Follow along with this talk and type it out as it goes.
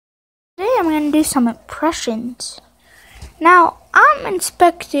I'm gonna do some impressions. Now, I'm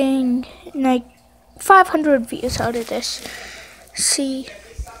expecting like 500 views out of this. See,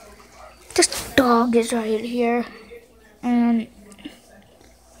 this dog is right here, and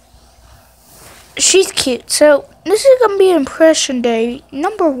she's cute. So this is gonna be impression day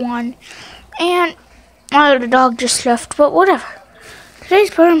 #1, and the dog just left, but whatever.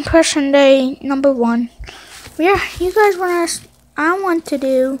 Today's impression day #1. Yeah, you guys want us? I want to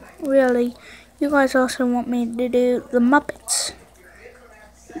do really. You guys also want me to do the Muppets.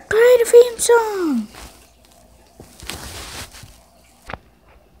 Play the theme song.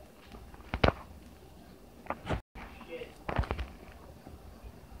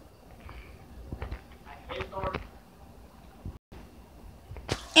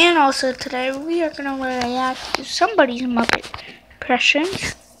 And also today we are gonna react to somebody's Muppet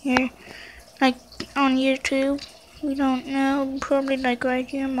impressions here, like on YouTube. We don't know, probably like right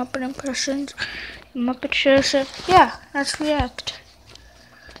here, Muppet impressions, Muppet show. So yeah, let's react.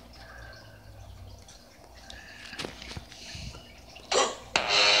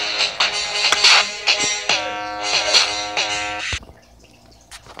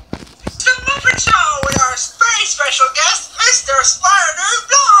 The Muppet Show with our very special guest, Mr.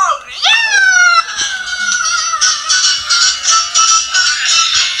 Spider-Dog! Yeah!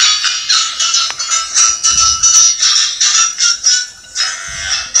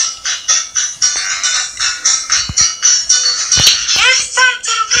 It's time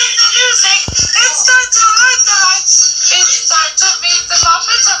to meet the music. It's time to light the lights. It's time to meet the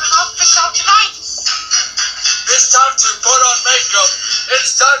Muppets of the Muppet Show tonight. It's time to put on makeup.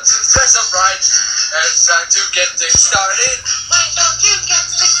 It's time to dress up right. It's time to get things started. Why don't you get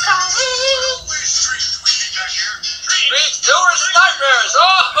things started? Street doers and nightmares. Oh!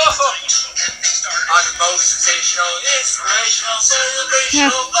 On the motivational, inspirational,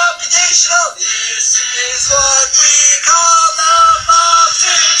 celebrational, motivational. This is what we call the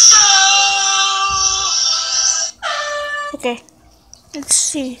Muppet Show. Okay, let's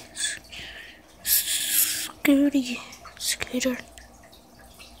see. Scooter.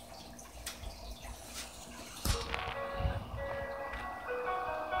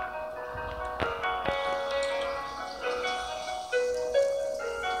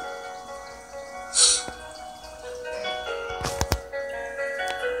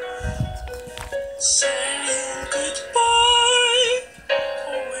 Saying goodbye,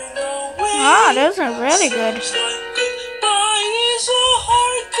 going away. Ah, those are really good. Goodbye is a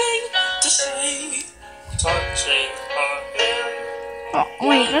hard thing to say. Touching our hair. Oh,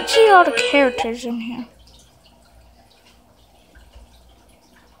 wait, let's see all the characters in here.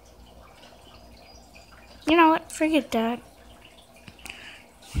 You know what? Forget that.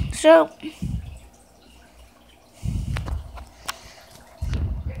 So,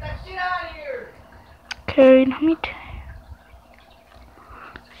 Get that shit out of here! okay, let me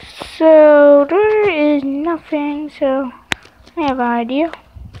so there is nothing, so I have an idea.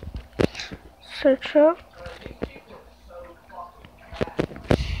 Search up.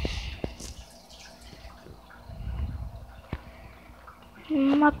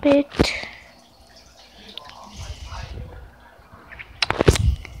 Muppet.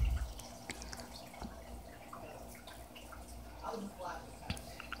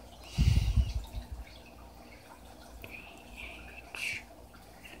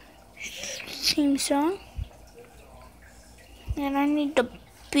 Theme song. And I need the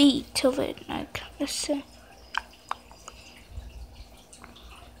beat of it, like listen.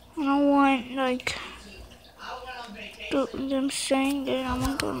 I don't want like them saying that. I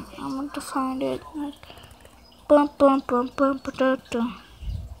want to find it like bum bum bum bum ba da da.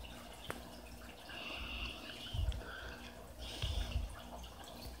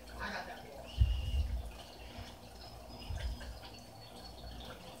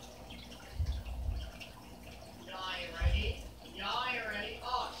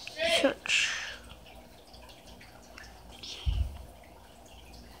 Search.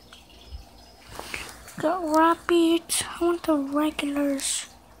 Got rabbits. I want the regulars.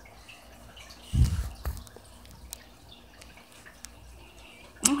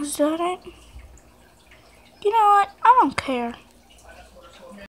 Is that it? You know what? I don't care.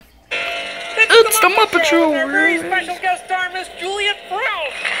 It's the Muppet Show. Our very special guest star, Miss Juliet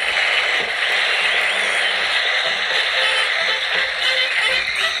Prowse.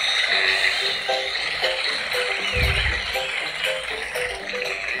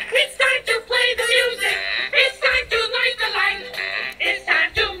 It's time to play the music. It's time to light the light. It's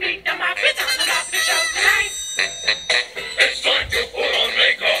time to meet the Muppets on the Muppet Show tonight. It's time to put on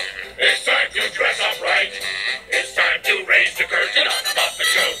makeup. It's time to dress up right. It's time to raise the curtain on the Muppet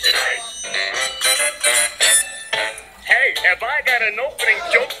Show tonight. got an opening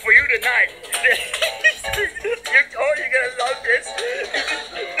joke for you tonight. You're gonna love this.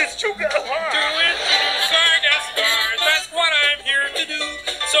 This sugar. To introduce our guest stars, that's what I'm here to do.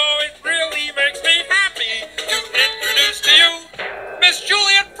 So it really makes me happy to introduce to you Miss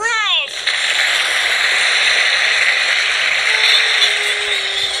Juliet Prowse.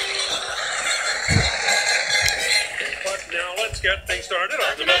 But now let's get things started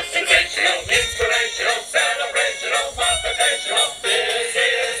on the most sensational, Inspirational, celebrational, motivational. This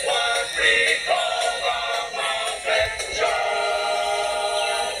is what we call the Muppet Show.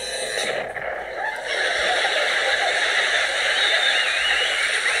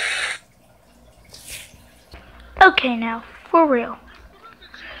 Okay, now, for real.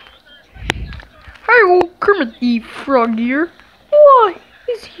 Hey, old Kermit the Frog here. Why,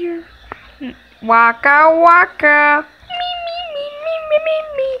 he's here. Waka waka. Me.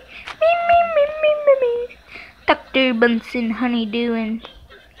 Dr. Bunsen Honeydew in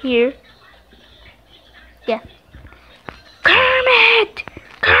here. Yeah. Kermit!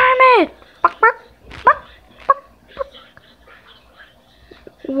 Buck, buck, buck, buck, buck.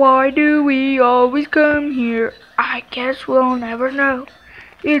 Why do we always come here? I guess we'll never know.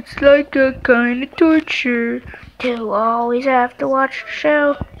 It's like a kind of torture to always have to watch the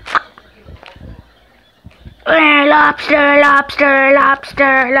show. Lobster.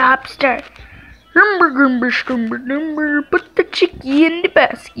 Lumber, put the chickie in the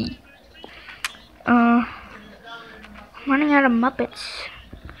basket. I'm running out of Muppets.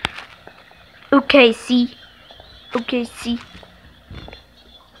 Okay, see.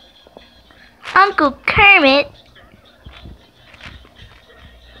 Uncle Kermit.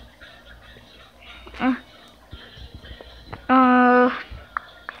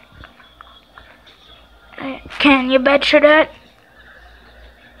 Can you betcha that?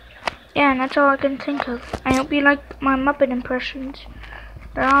 Yeah, and that's all I can think of. I hope you like my Muppet impressions.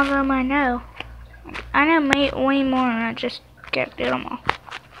 They're all of them I know. I know way more and I just can't do them all.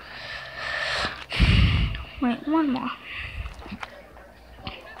 Wait, one more.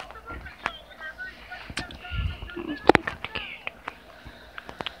 Let me think of the character.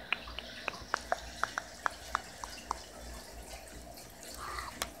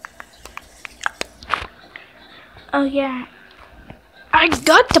 Oh yeah. I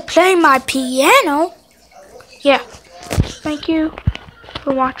got to play my piano. Yeah. Thank you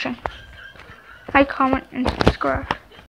for watching. Like, comment, and subscribe.